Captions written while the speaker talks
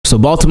So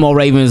Baltimore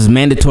Ravens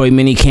mandatory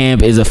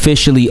minicamp is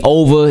officially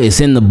over.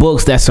 It's in the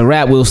books. That's a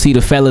wrap. We'll see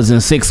the fellas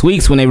in 6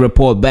 weeks when they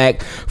report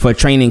back for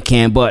training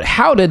camp. But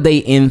how did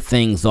they end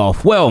things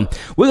off? Well,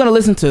 we're going to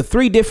listen to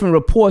 3 different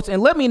reports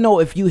and let me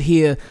know if you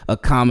hear a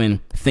common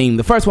theme.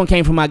 The first one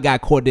came from my guy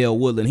Cordell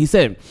Woodland. He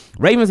said,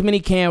 Ravens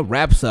minicamp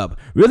wraps up.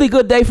 Really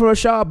good day for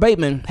Rashod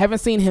Bateman. Haven't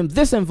seen him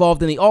this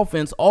involved in the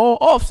offense all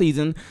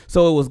offseason,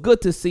 so it was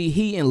good to see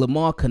he and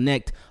Lamar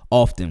connect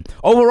often.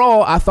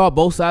 Overall, I thought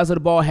both sides of the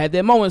ball had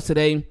their moments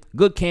today.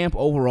 Good camp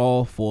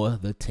overall for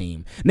the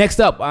team. Next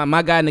up,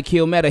 my guy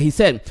Nikhil Mehta, he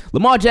said,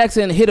 Lamar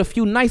Jackson hit a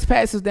few nice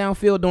passes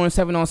downfield during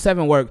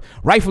 7-on-7 work,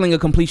 rifling a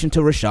completion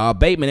to Rashod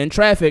Bateman in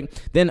traffic,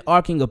 then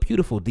arcing a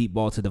beautiful deep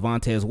ball to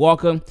Devontae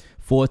Walker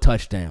for a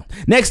touchdown.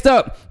 Next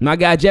up, my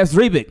guy Jeff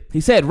Zrebic.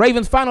 He said,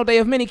 Ravens' final day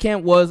of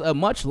minicamp was a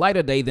much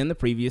lighter day than the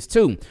previous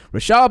 2.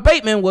 Rashod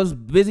Bateman was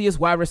busiest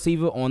wide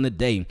receiver on the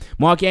day.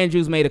 Mark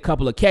Andrews made a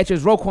couple of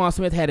catches. Roquan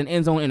Smith had an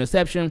end zone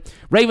interception.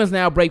 Ravens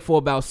now break for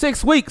about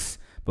 6 weeks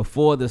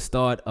before the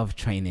start of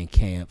training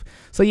camp.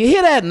 So you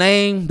hear that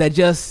name that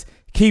just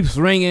keeps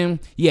ringing?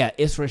 Yeah,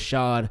 it's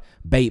Rashod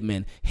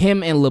Bateman.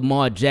 Him and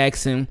Lamar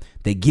Jackson,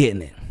 they're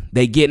getting it.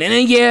 They get it. And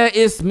then, yeah,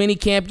 it's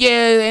minicamp.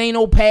 Yeah, there ain't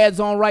no pads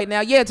on right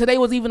now. Yeah, today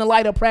was even a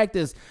lighter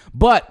practice.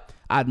 But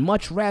I'd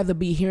much rather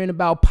be hearing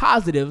about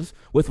positives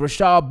with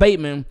Rashod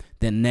Bateman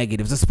than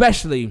negatives,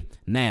 especially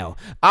now.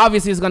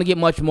 Obviously, it's going to get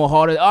much more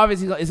harder.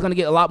 Obviously, it's going to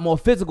get a lot more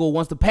physical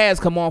once the pads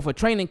come on for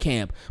training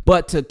camp.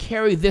 But to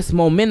carry this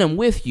momentum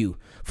with you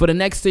for the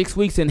next 6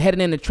 weeks and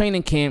heading into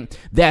training camp,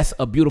 that's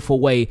a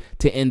beautiful way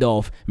to end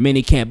off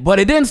minicamp. But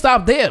it didn't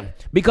stop there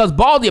because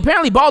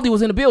apparently Baldy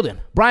was in the building,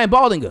 Brian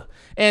Baldinger.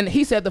 And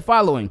he said the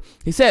following.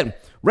 He said,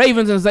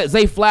 Ravens and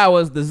Zay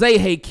Flowers, the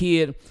Zay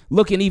kid,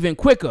 looking even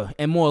quicker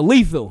and more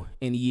lethal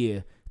in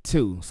year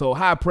 2. So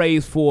high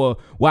praise for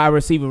wide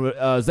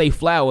receiver Zay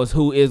Flowers,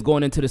 who is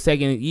going into the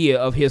 2nd year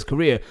of his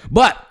career.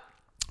 But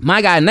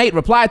my guy Nate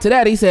replied to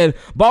that. He said,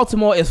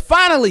 Baltimore is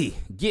finally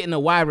getting a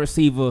wide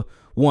receiver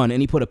 1.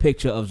 And he put a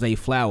picture of Zay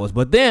Flowers.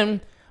 But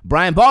then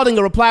Brian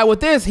Baldinger replied with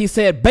this. He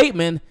said,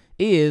 Bateman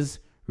is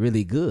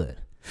really good.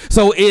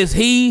 So is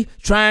he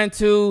trying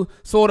to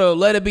sort of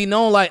let it be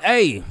known like,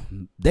 hey,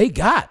 they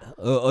got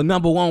a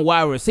number 1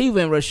 wide receiver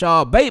in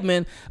Rashod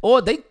Bateman,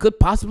 or they could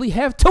possibly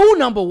have 2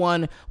 number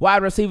 1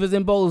 wide receivers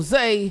in both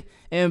Zay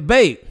and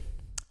Bate?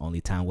 Only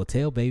time will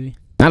tell, baby.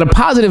 Now, the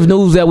positive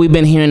news that we've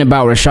been hearing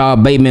about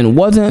Rashod Bateman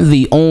wasn't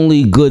the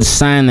only good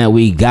sign that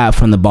we got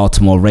from the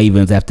Baltimore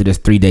Ravens after this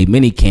 3-day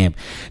minicamp.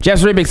 Jeff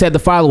Zrebic said the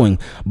following: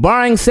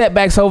 barring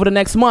setbacks over the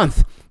next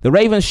month, the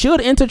Ravens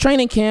should enter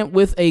training camp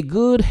with a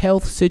good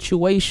health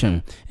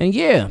situation. And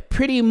yeah,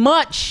 pretty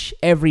much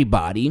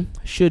everybody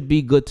should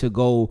be good to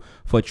go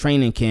for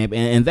training camp.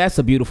 And that's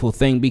a beautiful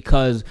thing,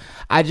 because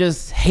I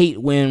just hate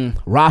when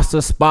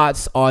roster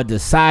spots are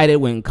decided,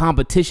 when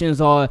competitions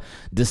are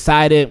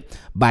decided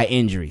by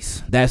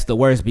injuries. That's the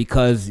worst,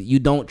 because you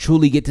don't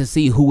truly get to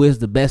see who is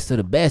the best of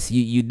the best.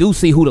 You do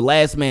see who the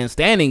last man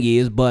standing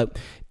is, but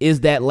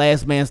is that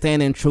last man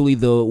standing truly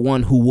the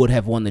one who would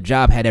have won the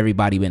job had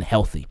everybody been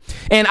healthy?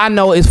 And I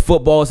know it's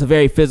football. It's a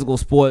very physical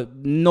sport.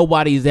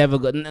 Nobody's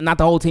ever, not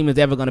the whole team is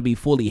ever going to be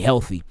fully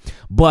healthy.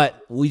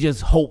 But we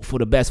just hope for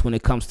the best when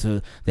it comes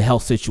to the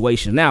health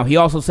situation. Now, he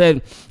also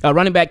said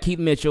running back Keith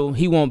Mitchell,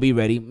 he won't be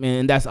ready.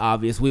 And that's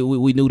obvious.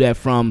 We knew that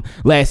from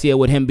last year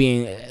with him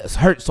being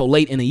hurt so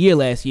late in the year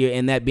last year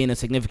and that being a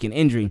significant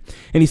injury.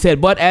 And he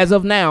said, but as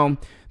of now,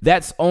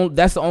 that's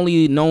the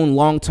only known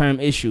long-term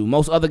issue.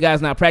 Most other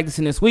guys not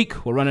practicing this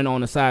week were running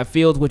on the side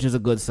fields, which is a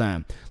good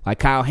sign. Like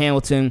Kyle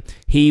Hamilton,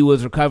 he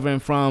was recovering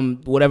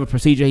from whatever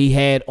procedure he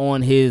had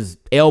on his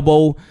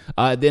elbow.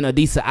 Then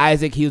Adisa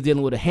Isaac, he was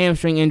dealing with a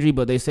hamstring injury,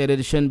 but they said that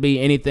it shouldn't be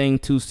anything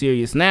too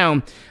serious.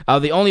 Now,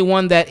 the only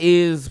one that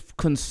is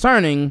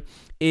concerning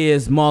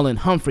is Marlon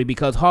Humphrey,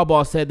 because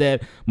Harbaugh said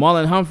that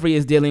Marlon Humphrey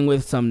is dealing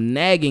with some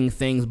nagging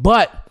things,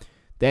 but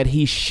that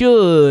he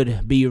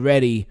should be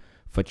ready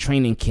for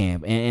training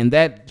camp. And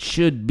that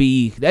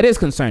is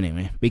concerning,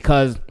 man,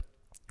 because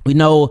we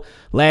know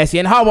last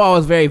year, and Harbaugh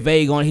was very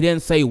vague on it. He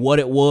didn't say what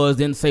it was,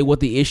 didn't say what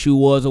the issue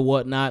was or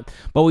whatnot.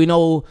 But we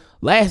know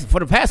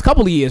for the past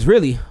couple of years,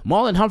 really,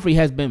 Marlon Humphrey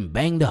has been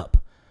banged up.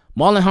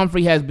 Marlon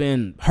Humphrey has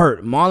been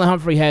hurt. Marlon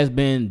Humphrey has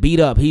been beat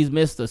up. He's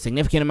missed a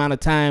significant amount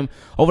of time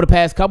over the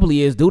past couple of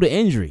years due to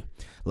injury.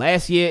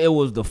 Last year, it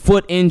was the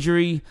foot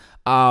injury.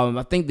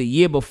 I think the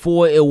year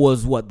before, it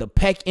was the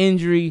pec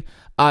injury.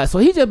 So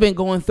he's just been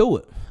going through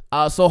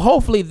it. So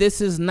hopefully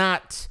this is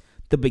not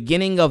the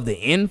beginning of the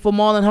end for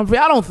Marlon Humphrey.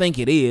 I don't think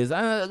it is.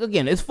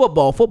 Again, it's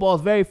football. Football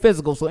is very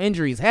physical, so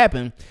injuries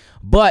happen.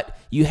 But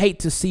you hate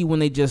to see when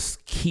they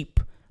just keep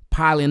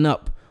piling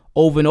up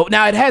over and over.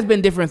 Now, it has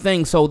been different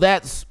things, so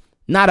that's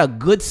not a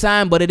good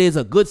sign, but it is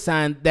a good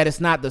sign that it's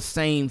not the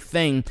same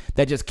thing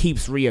that just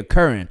keeps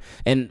reoccurring.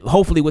 And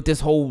hopefully with this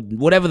whole,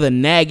 whatever the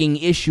nagging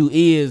issue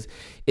is,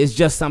 it's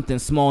just something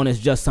small and it's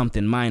just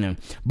something minor.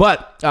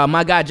 But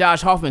my guy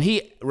Josh Hoffman,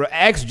 he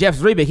asked Jeff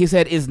Zrebiec, he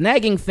said, is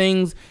nagging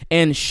things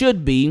and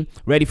should be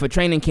ready for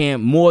training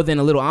camp more than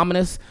a little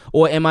ominous,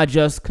 or am I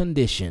just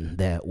conditioned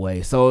that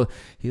way? So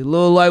he's a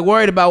little like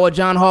worried about what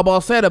John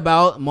Harbaugh said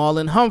about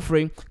Marlon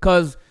Humphrey,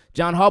 because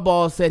John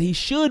Harbaugh said he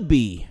should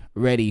be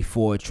ready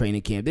for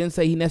training camp. Didn't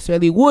say he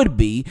necessarily would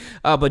be,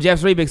 but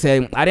Jeff Zrebiec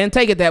said, I didn't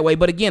take it that way,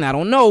 but again, I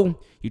don't know.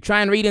 You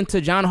try and read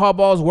into John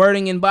Harbaugh's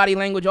wording and body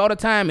language all the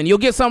time, and you'll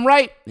get some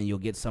right, and you'll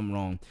get some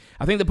wrong.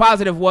 I think the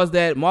positive was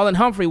that Marlon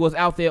Humphrey was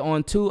out there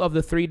on 2 of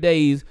the 3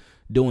 days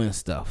doing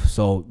stuff.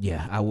 So,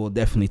 yeah, I will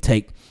definitely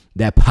take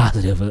that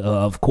positive,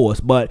 of course.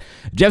 But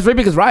Jeff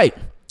Zrebiec is right.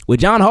 With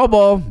John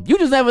Harbaugh, you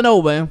just never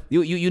know, man.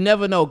 You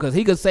never know, because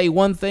he could say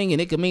one thing and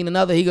it could mean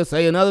another. He could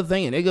say another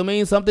thing and it could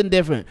mean something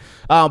different.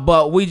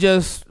 But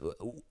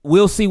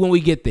we'll see when we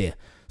get there.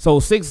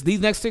 So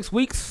these next 6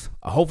 weeks,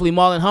 hopefully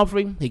Marlon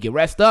Humphrey, he can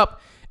rest up,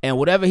 and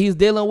whatever he's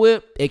dealing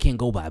with, it can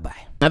go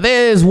bye-bye. Now,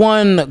 there's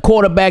one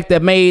quarterback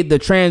that made the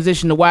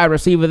transition to wide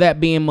receiver, that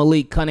being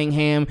Malik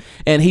Cunningham,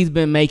 and he's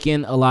been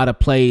making a lot of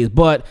plays.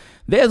 But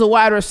there's a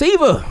wide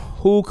receiver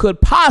who could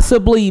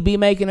possibly be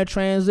making a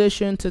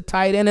transition to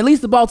tight end. At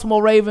least the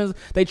Baltimore Ravens,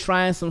 they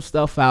trying some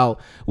stuff out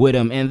with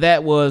him, and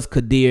that was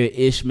Qadir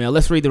Ismail.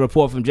 Let's read the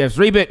report from Jeff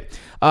Zrebiec.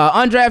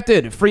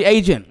 Undrafted free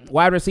agent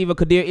wide receiver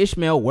Qadir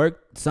Ismail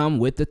worked some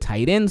with the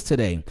tight ends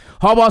today.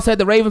 Harbaugh said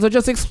the Ravens are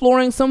just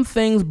exploring some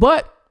things,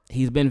 but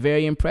he's been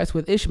very impressed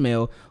with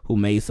Ismail, who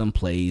made some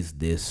plays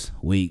this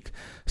week.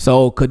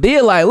 So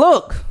Qadir, like,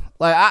 look,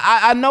 like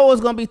I know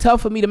it's going to be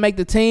tough for me to make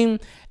the team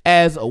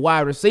as a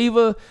wide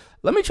receiver.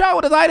 Let me try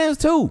with the tight ends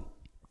too.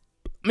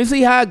 Let me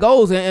see how it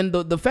goes. And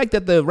the fact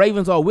that the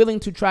Ravens are willing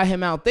to try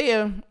him out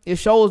there, it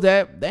shows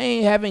that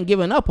they haven't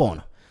given up on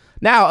him.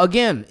 Now,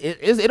 again,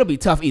 it'll be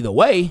tough either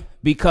way,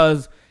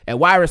 because at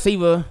wide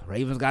receiver,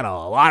 Ravens got a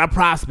lot of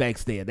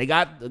prospects there. They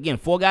got, again,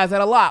 4 guys that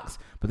are locks,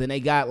 but then they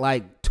got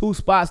like 2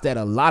 spots that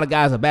a lot of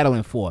guys are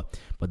battling for.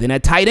 But then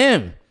at tight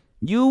end,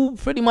 you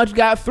pretty much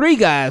got 3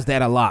 guys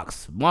that are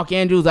locks. Mark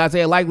Andrews,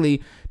 Isaiah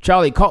Likely,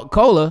 Charlie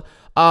Kohler.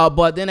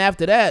 But then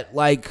after that,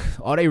 like,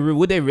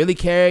 would they really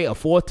carry a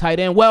 4th tight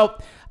end?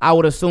 Well, I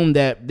would assume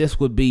that this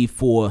would be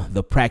for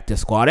the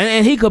practice squad.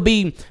 And he could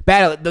be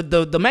bad.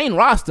 The main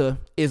roster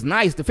is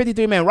nice. The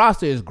 53-man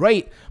roster is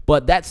great,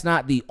 but that's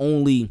not the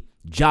only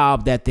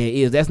job that there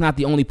is. That's not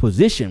the only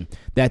position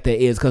that there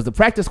is, because the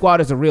practice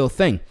squad is a real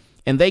thing.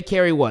 And they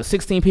carry,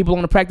 16 people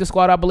on the practice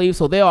squad, I believe.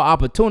 So there are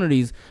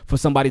opportunities for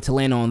somebody to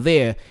land on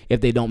there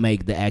if they don't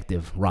make the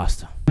active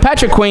roster.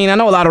 Patrick Queen, I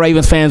know a lot of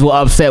Ravens fans were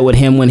upset with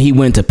him when he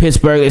went to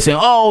Pittsburgh. They said,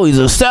 oh, he's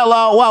a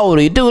sellout. Why would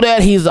he do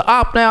that? He's an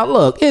opt-out.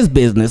 Look, it's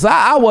business.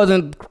 I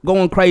wasn't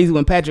going crazy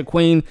when Patrick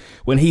Queen,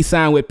 when he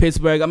signed with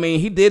Pittsburgh. I mean,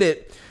 he did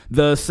it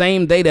the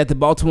same day that the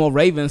Baltimore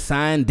Ravens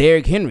signed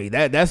Derrick Henry.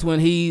 That's when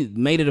he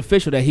made it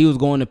official that he was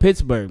going to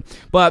Pittsburgh.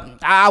 But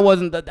I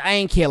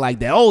ain't care like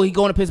that. Oh, he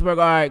going to Pittsburgh.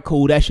 All right,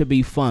 cool. That should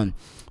be fun.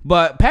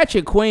 But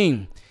Patrick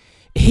Queen,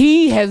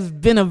 he has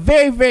been a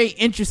very, very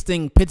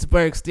interesting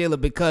Pittsburgh Steeler,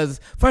 because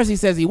first he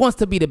says he wants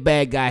to be the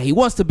bad guy. He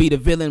wants to be the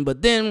villain.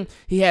 But then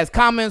he has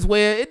comments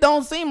where it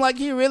don't seem like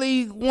he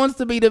really wants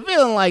to be the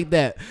villain like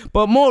that.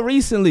 But more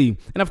recently,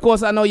 and of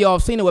course I know y'all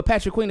have seen it, where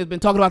Patrick Queen has been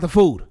talking about the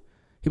food.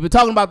 He been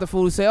talking about the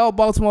food. He say, oh,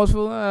 Baltimore's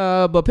food,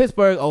 but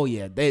Pittsburgh, oh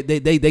yeah,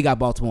 they got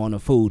Baltimore on the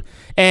food.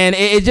 And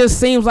it just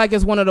seems like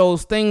it's one of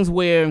those things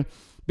where,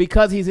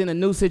 because he's in a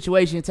new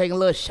situation, taking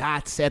little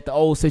shots at the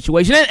old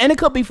situation, and it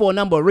could be for a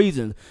number of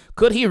reasons.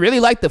 Could he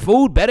really like the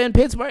food better in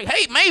Pittsburgh?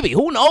 Hey, maybe,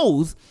 who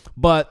knows?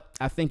 But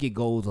I think it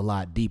goes a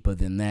lot deeper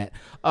than that.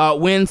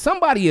 When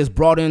somebody is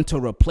brought in to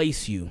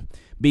replace you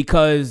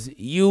because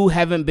you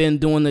haven't been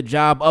doing the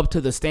job up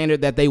to the standard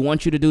that they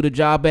want you to do the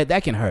job at,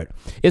 that can hurt.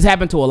 It's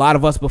happened to a lot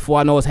of us before.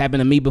 I know it's happened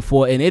to me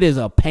before, and it is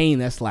a pain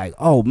that's like,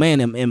 oh man,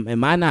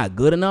 am I not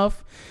good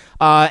enough?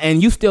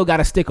 And you still got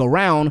to stick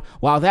around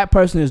while that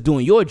person is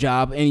doing your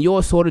job, and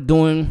you're sort of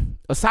doing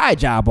a side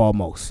job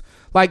almost.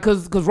 Like,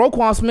 because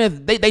Roquan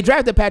Smith, they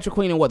drafted Patrick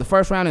Queen in the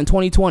 1st round in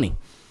 2020.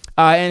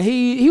 And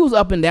he was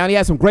up and down. He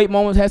had some great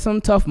moments, had some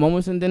tough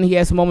moments, and then he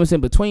had some moments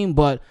in between.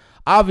 But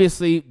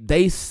obviously,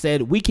 they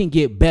said, we can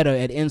get better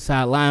at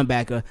inside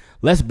linebacker.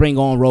 Let's bring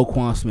on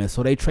Roquan Smith.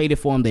 So they traded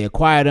for him. They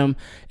acquired him,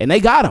 and they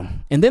got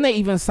him. And then they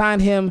even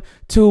signed him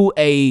to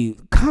a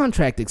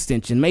contract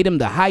extension, made him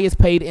the highest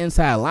paid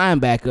inside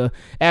linebacker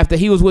after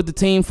he was with the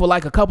team for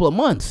like a couple of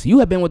months. You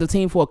have been with the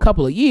team for a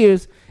couple of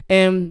years,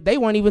 and they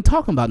weren't even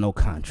talking about no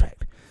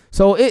contract.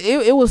 So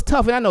it was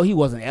tough. And I know he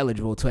wasn't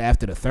eligible till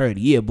after the 3rd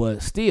year,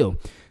 but still,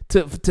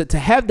 to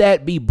have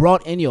that be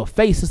brought in your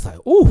face, it's like,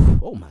 ooh,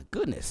 oh my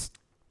goodness.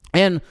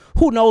 And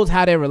who knows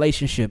how their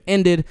relationship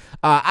ended.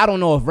 I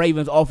don't know if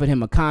Ravens offered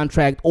him a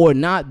contract or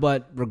not,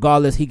 but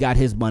regardless, he got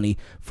his money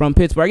from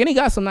Pittsburgh. And he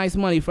got some nice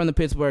money from the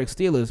Pittsburgh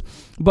Steelers.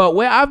 But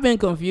where I've been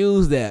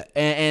confused at,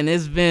 and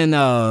it's been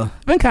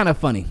kind of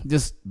funny,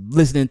 just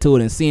listening to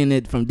it and seeing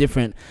it from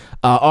different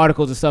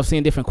articles and stuff,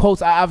 seeing different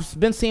quotes. I've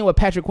been seeing what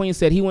Patrick Queen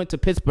said. He went to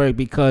Pittsburgh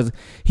because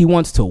he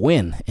wants to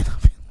win. And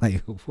I'm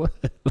like, what?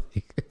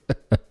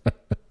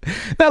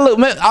 Now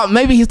look,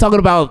 maybe he's talking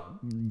about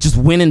just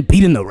winning,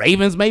 beating the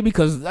Ravens, maybe,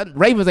 because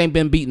Ravens ain't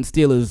been beating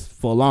Steelers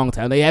for a long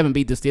time. They haven't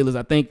beat the Steelers,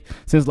 I think,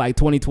 since like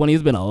 2020.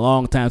 It's been a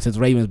long time since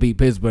Ravens beat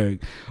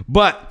Pittsburgh.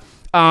 But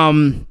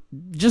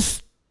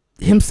just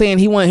him saying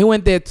he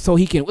went there so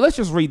he can. Let's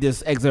just read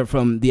this excerpt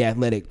from The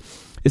Athletic.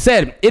 It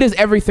said, "It is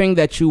everything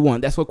that you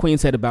want." That's what Queen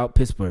said about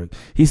Pittsburgh.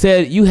 He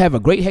said, "You have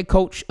a great head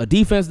coach, a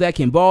defense that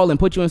can ball and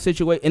put you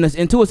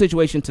into a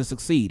situation to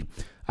succeed."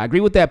 I agree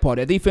with that part.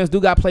 Their defense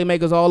do got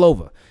playmakers all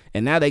over.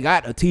 And now they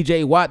got a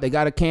TJ Watt. They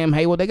got a Cam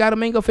Hayward. They got a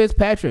Minka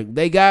Fitzpatrick.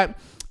 They got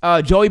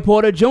Joey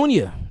Porter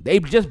Jr. They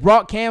just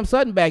brought Cam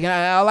Sutton back. And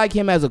I like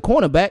him as a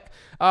cornerback.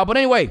 But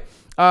anyway,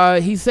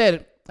 he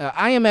said,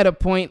 "I am at a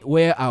point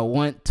where I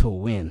want to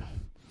win."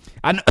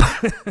 I know.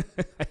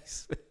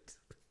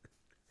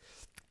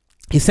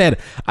 He said,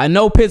 "I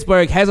know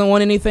Pittsburgh hasn't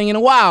won anything in a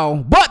while,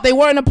 but they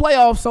were in the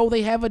playoffs, so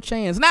they have a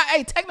chance." Now,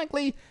 hey,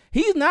 technically,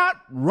 he's not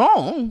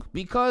wrong,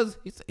 because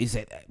he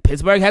said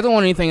Pittsburgh hasn't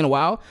won anything in a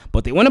while,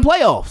 but they win the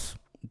playoffs.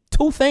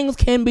 Two things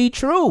can be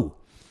true.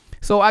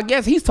 So I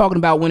guess he's talking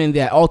about winning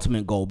that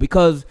ultimate goal,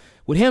 because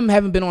with him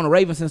having been on the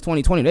Ravens since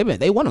 2020,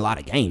 they won a lot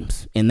of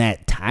games in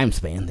that time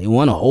span. They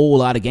won a whole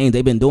lot of games.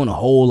 They've been doing a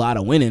whole lot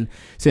of winning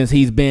since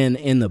he's been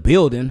in the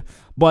building.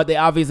 But they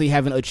obviously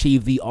haven't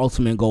achieved the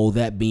ultimate goal,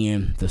 that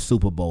being the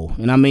Super Bowl.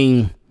 And I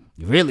mean,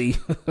 really,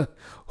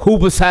 who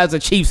besides the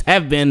Chiefs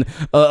have been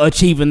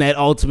achieving that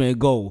ultimate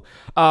goal?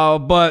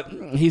 But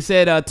he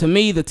said, "To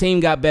me, the team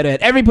got better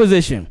at every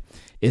position.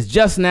 It's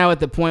just now at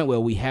the point where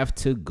we have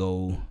to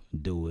go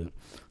do it."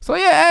 So,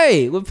 yeah,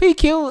 hey, with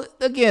PQ,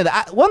 again,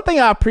 one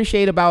thing I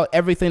appreciate about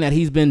everything that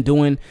he's been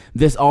doing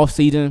this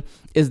offseason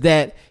is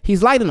that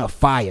he's lighting a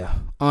fire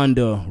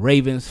under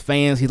Ravens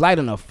fans. He's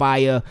lighting a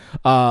fire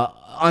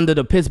under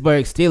the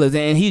Pittsburgh Steelers,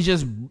 and he's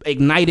just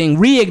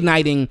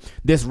reigniting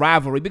this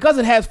rivalry, because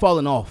it has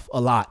fallen off a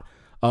lot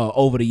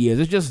over the years.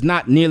 It's just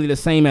not nearly the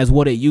same as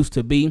what it used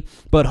to be.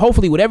 But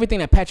hopefully with everything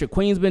that Patrick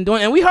Queen's been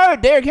doing, and we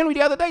heard Derrick Henry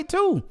the other day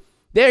too.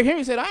 Derrick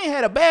Henry said, "I ain't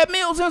had a bad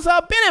meal since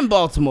I've been in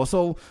Baltimore."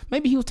 So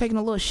maybe he was taking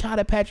a little shot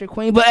at Patrick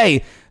Queen. But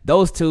hey,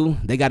 those two,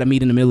 they got to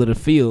meet in the middle of the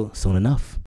field soon enough.